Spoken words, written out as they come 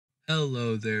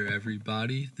Hello there,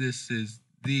 everybody. This is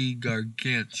the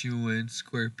Gargantuan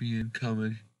Scorpion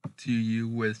coming to you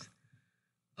with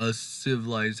a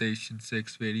Civilization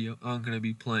 6 video. I'm going to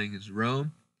be playing as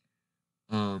Rome.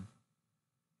 Um,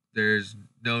 there's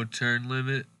no turn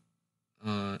limit.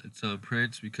 It's on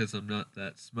Prince because I'm not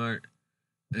that smart.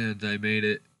 And I made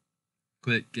it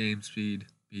quick game speed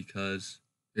because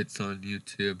it's on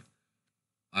YouTube.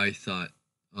 I thought,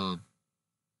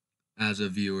 as a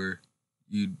viewer,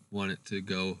 you'd want it to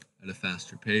go at a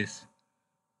faster pace.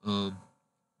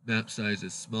 Map size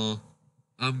is small.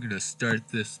 I'm gonna start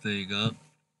this thing up.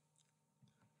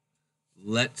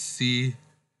 Let's see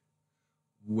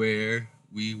where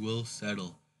we will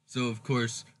settle. So of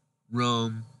course,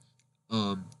 Rome,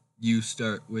 you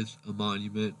start with a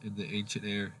monument in the ancient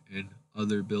era and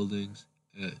other buildings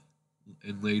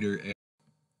in later era.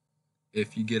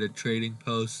 If you get a trading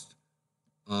post,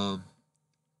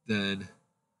 then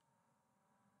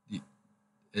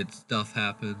stuff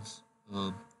happens.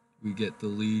 We get the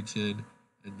Legion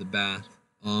and the Bath.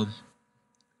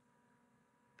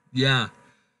 Yeah.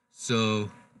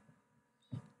 So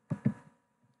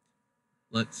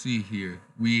let's see here.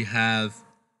 We have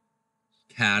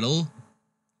cattle,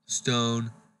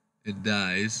 stone, and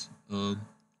dyes.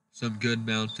 Some good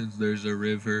mountains. There's a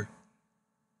river.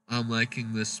 I'm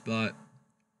liking this spot.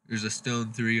 There's a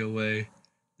stone 3 away.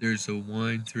 There's a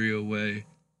wine 3 away.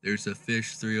 There's a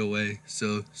fish 3 away.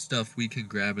 So stuff we can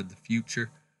grab in the future.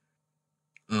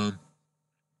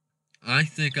 I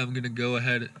think I'm gonna go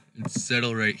ahead and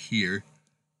settle right here.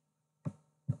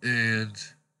 And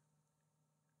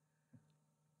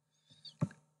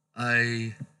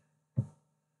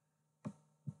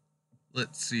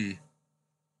let's see.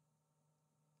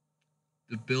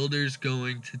 The builder's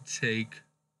going to take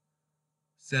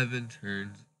 7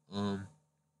 turns.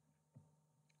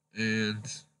 And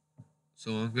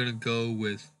so I'm gonna go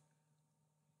with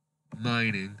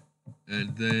mining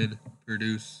and then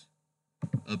produce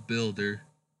a builder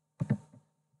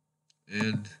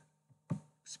and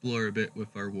explore a bit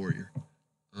with our warrior.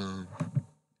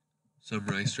 Some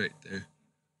rice right there.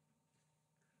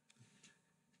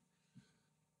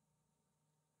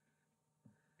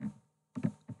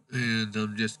 And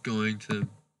I'm just going to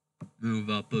move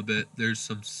up a bit. There's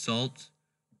some salt.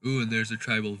 Ooh, and there's a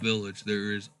tribal village.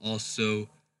 There is also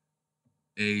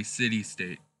a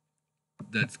city-state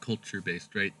that's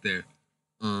culture-based right there.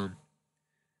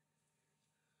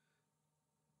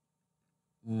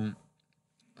 Well,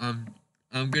 I'm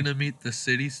gonna meet the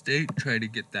city-state, try to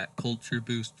get that culture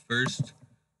boost first.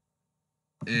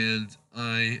 And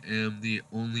I am the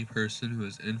only person who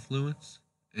has influence,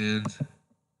 and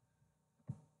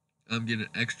I'm getting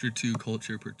extra 2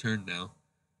 culture per turn now.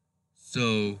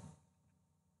 So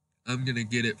I'm gonna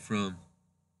get it from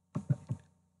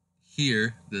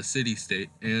here, the city-state,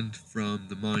 and from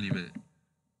the monument.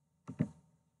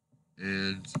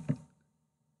 And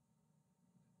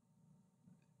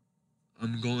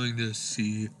I'm going to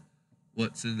see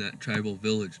what's in that tribal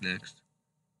village next.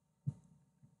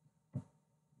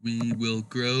 We will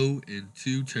grow in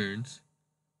 2 turns.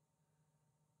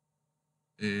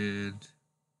 And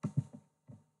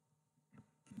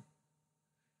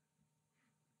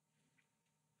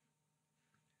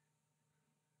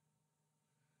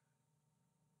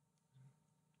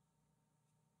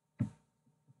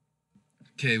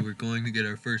okay, we're going to get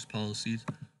our first policies.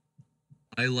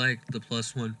 I like the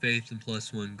 +1 faith and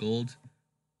 +1 gold.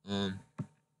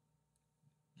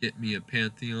 Get me a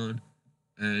pantheon,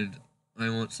 and I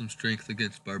want some strength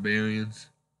against barbarians.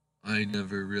 I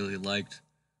never really liked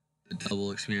the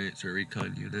double experience or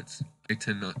recon units. I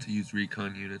tend not to use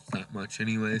recon units that much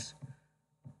anyways.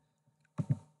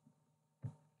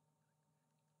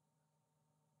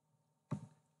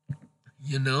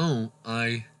 You know,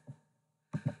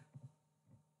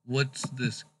 what's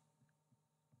this?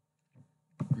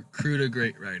 Recruit a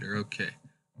great rider. Okay.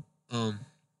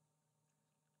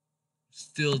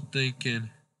 Still thinking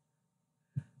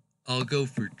I'll go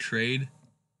for trade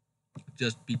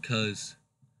just because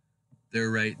they're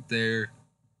right there.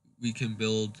 We can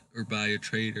build or buy a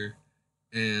trader,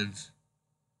 and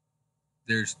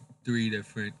there's 3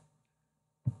 different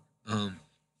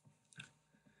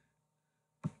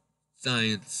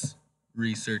science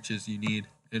researches you need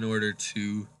in order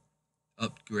to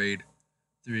upgrade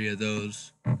 3 of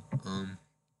those.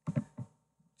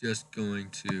 Just going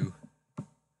to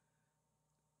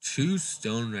 2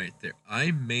 stone right there.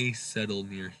 I may settle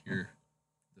near here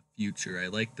in the future. I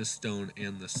like the stone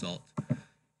and the salt.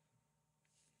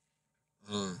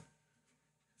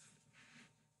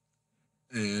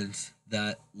 And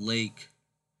that lake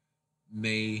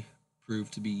may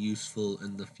prove to be useful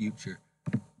in the future.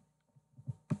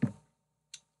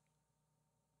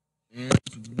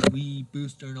 we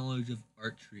boost our knowledge of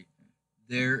archery.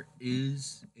 There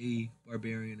is a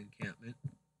barbarian encampment.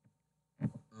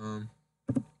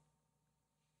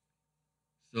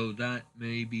 So that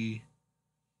may be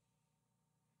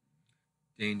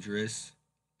dangerous,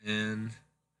 and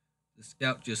the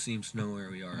scout just seems to know where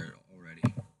we are already.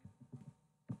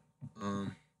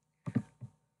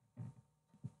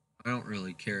 I don't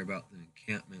really care about the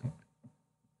encampment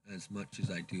as much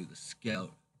as I do the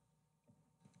scout.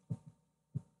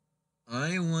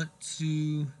 I want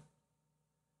to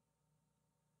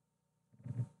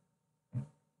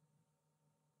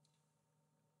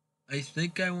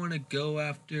go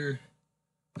after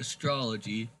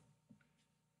astrology,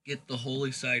 get the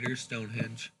holy site or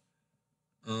Stonehenge.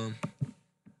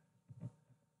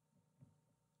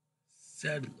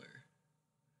 Settler.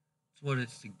 That's what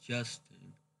it's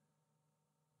suggesting.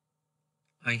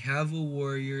 I have a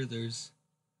warrior.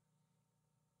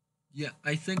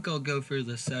 I think I'll go for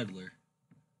the settler.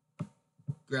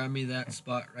 Grab me that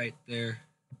spot right there.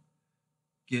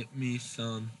 Get me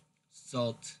some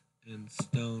salt and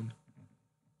stone.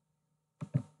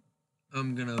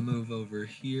 I'm gonna move over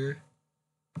here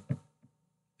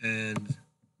and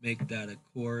make that a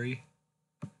quarry.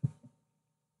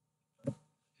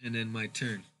 And then my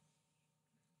turn.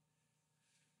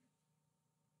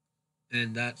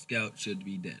 And that scout should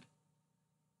be dead.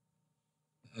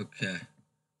 Okay.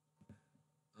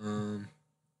 I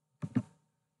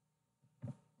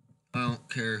don't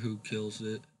care who kills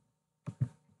it,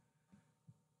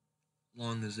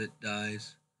 long as it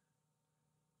dies.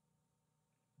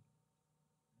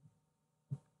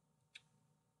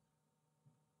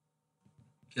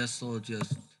 Guess I'll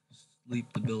just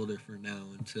sleep the builder for now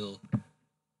until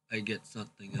I get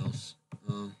something else.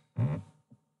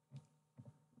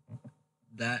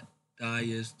 That die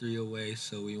is 3 away,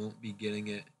 so we won't be getting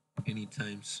it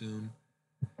anytime soon.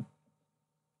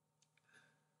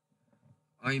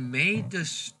 I may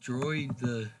destroy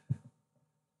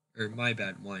my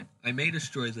bad, one. I may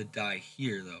destroy the die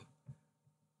here though.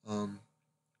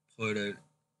 Put a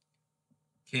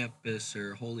campus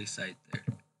or holy site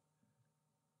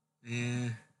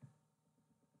there.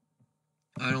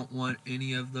 I don't want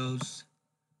any of those.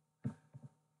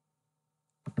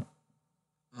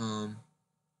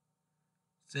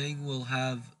 Saying we'll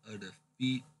have a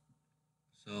defeat,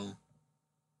 so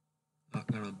not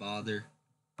gonna bother.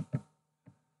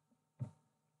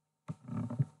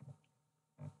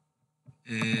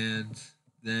 And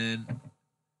then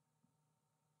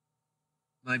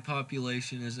my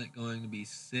population isn't going to be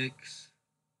 6.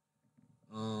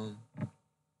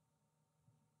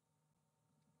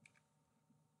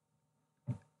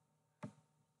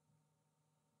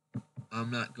 I'm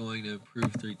not going to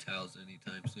improve 3 tiles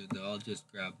anytime soon, though. I'll just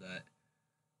grab that.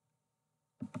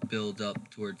 Build up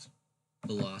towards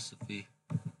philosophy.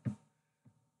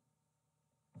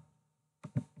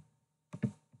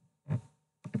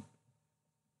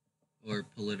 Or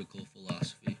political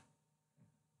philosophy.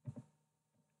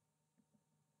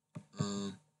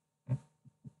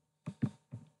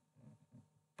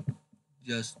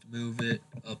 Just move it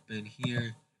up in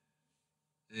here.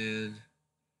 And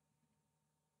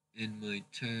in my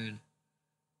turn,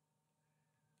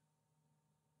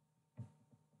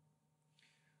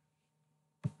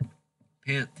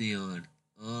 Pantheon.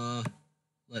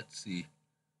 Let's see.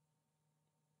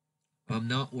 I'm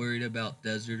not worried about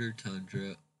desert or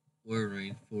tundra or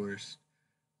rainforest.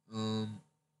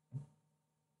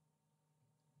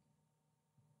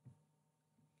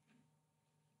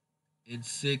 In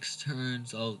 6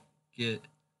 turns, I'll get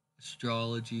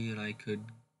astrology, and I could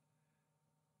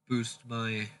boost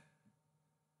my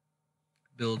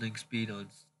building speed on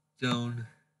Stonehenge.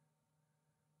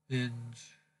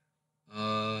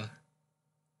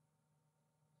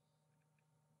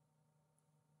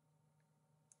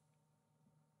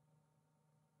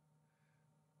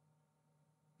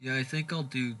 Yeah, I think I'll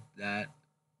do that.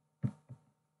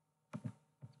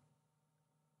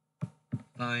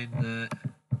 Find that.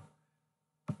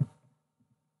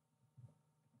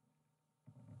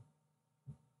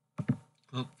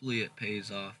 Hopefully it pays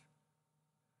off.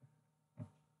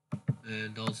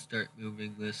 And I'll start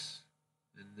moving this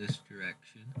in this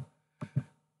direction.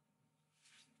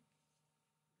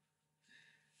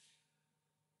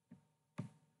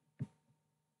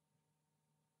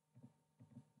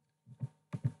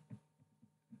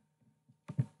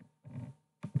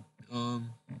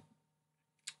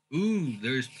 Ooh,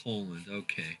 there's Poland.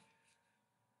 Okay.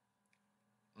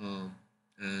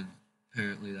 And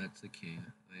apparently that's the king.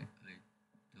 I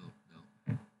don't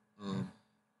know.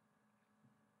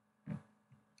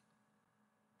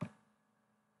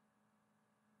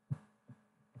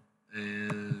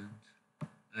 And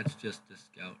That's just a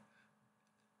scout.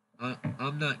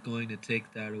 I'm not going to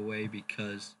take that away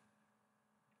because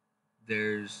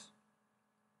there's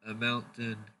a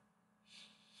mountain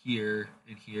here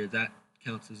and here. That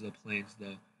counts as a plains,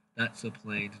 though. That's a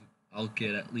plains. I'll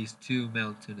get at least 2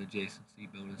 mountain adjacency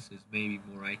bonuses, maybe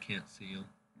more. I can't see them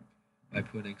by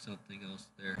putting something else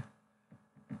there.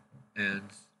 And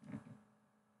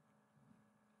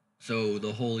so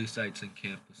the holy sites and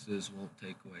campuses won't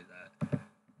take away that.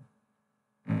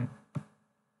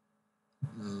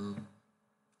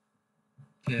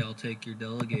 Okay, I'll take your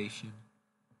delegation.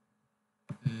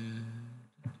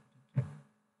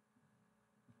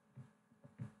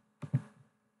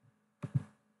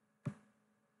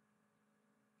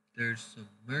 There's some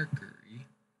mercury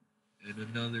in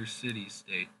another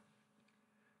city-state.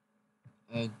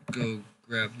 I'll go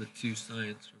grab the 2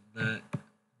 science from that,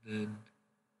 then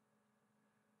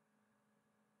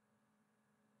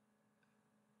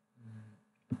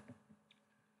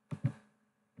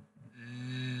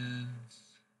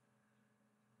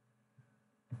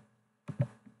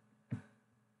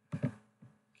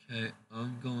okay,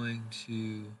 I'm going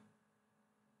to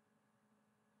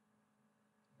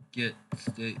get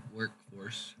state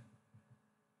workforce.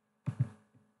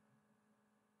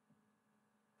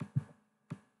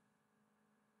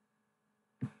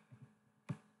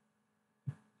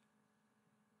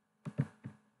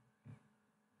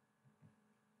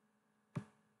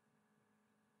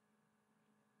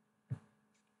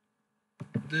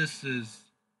 This is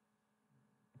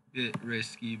a bit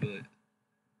risky, but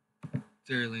it's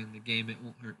early in the game, it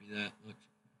won't hurt me that much.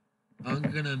 I'm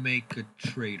gonna make a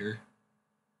trader,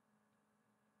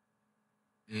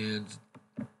 and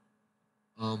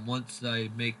once I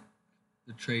make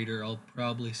the trader, I'll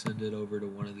probably send it over to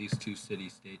one of these 2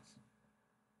 city-states.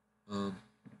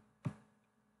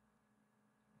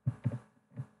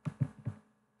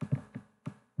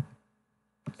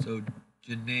 So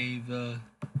Geneva.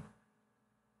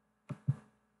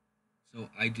 So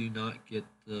I do not get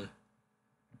the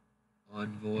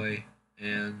envoy,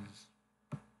 and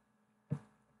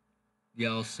yeah,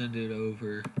 I'll send it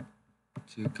over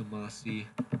to Kamasi.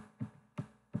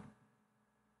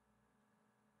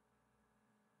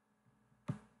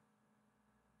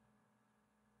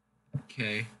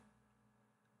 Okay.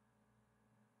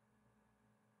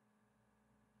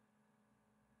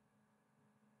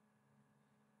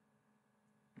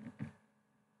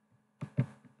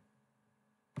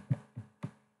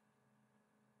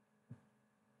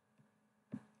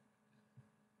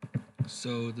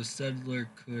 So the settler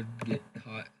could get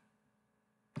caught.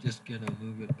 Just gonna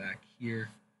move it back here.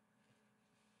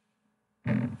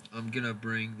 I'm gonna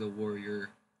bring the warrior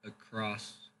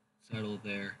across, settle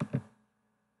there.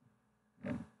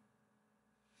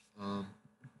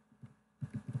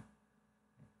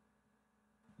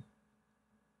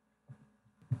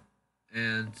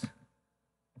 And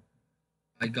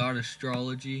I got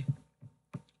astrology.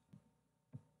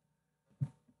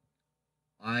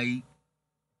 I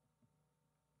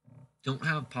don't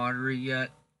have pottery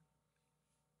yet,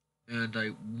 and I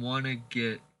want to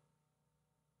get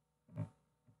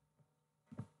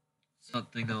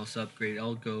something else upgrade.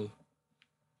 I'll go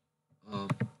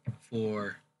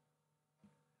for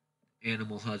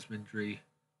animal husbandry.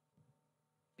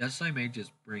 Yes, I may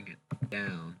just bring it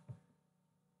down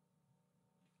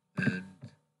and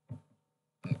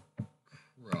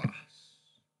across.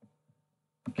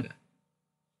 Okay.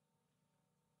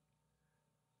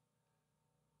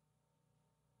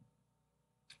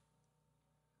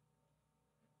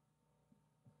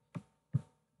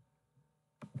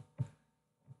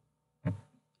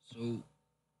 So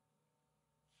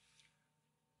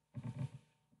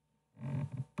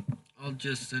I'll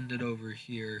just send it over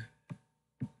here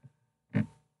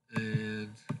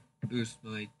and boost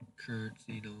my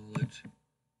currency knowledge.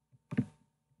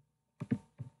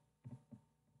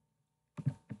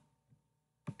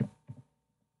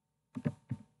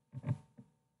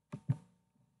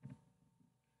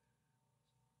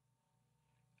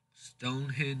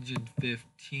 Stonehenge in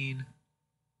 15.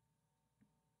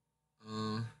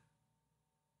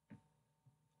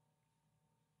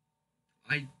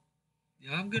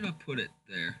 I'm gonna put it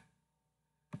there.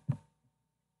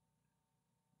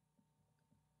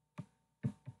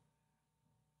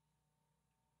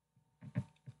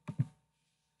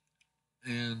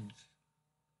 And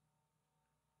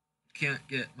can't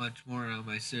get much more out of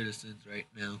my citizens right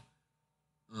now.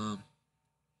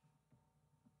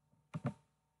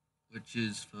 Which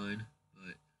is fine,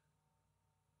 but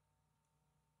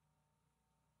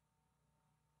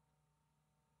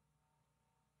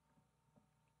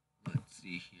let's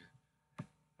see here.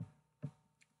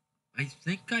 I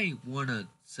think I want to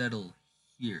settle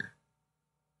here.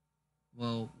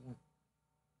 Well,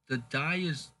 the die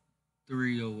is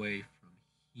 3 away from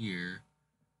here.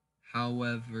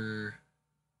 However,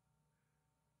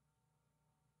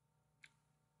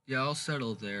 yeah, I'll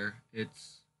settle there.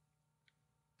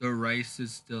 The rice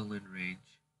is still in range.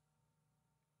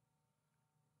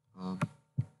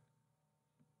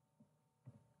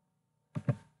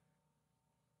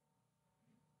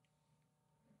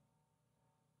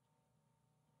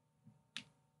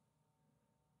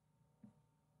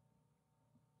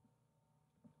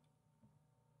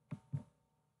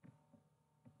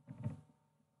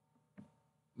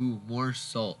 Ooh, more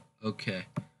salt. Okay.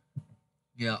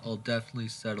 Yeah, I'll definitely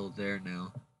settle there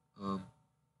now.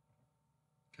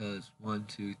 Because 1,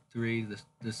 2, 3,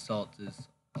 the salt is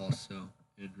also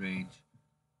in range.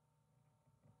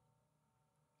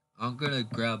 I'm gonna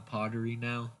grab pottery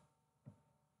now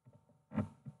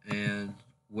and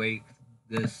wake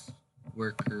this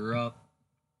worker up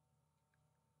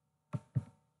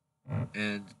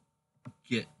and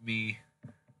get me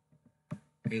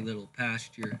a little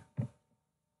pasture.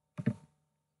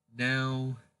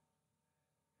 Now,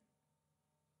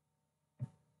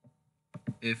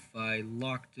 if I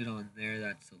locked it on there,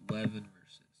 that's 11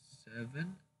 versus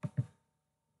 7.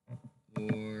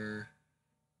 Or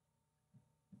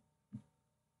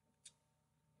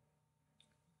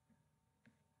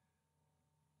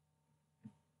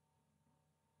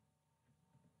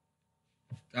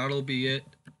that'll be it.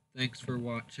 Thanks for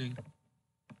watching.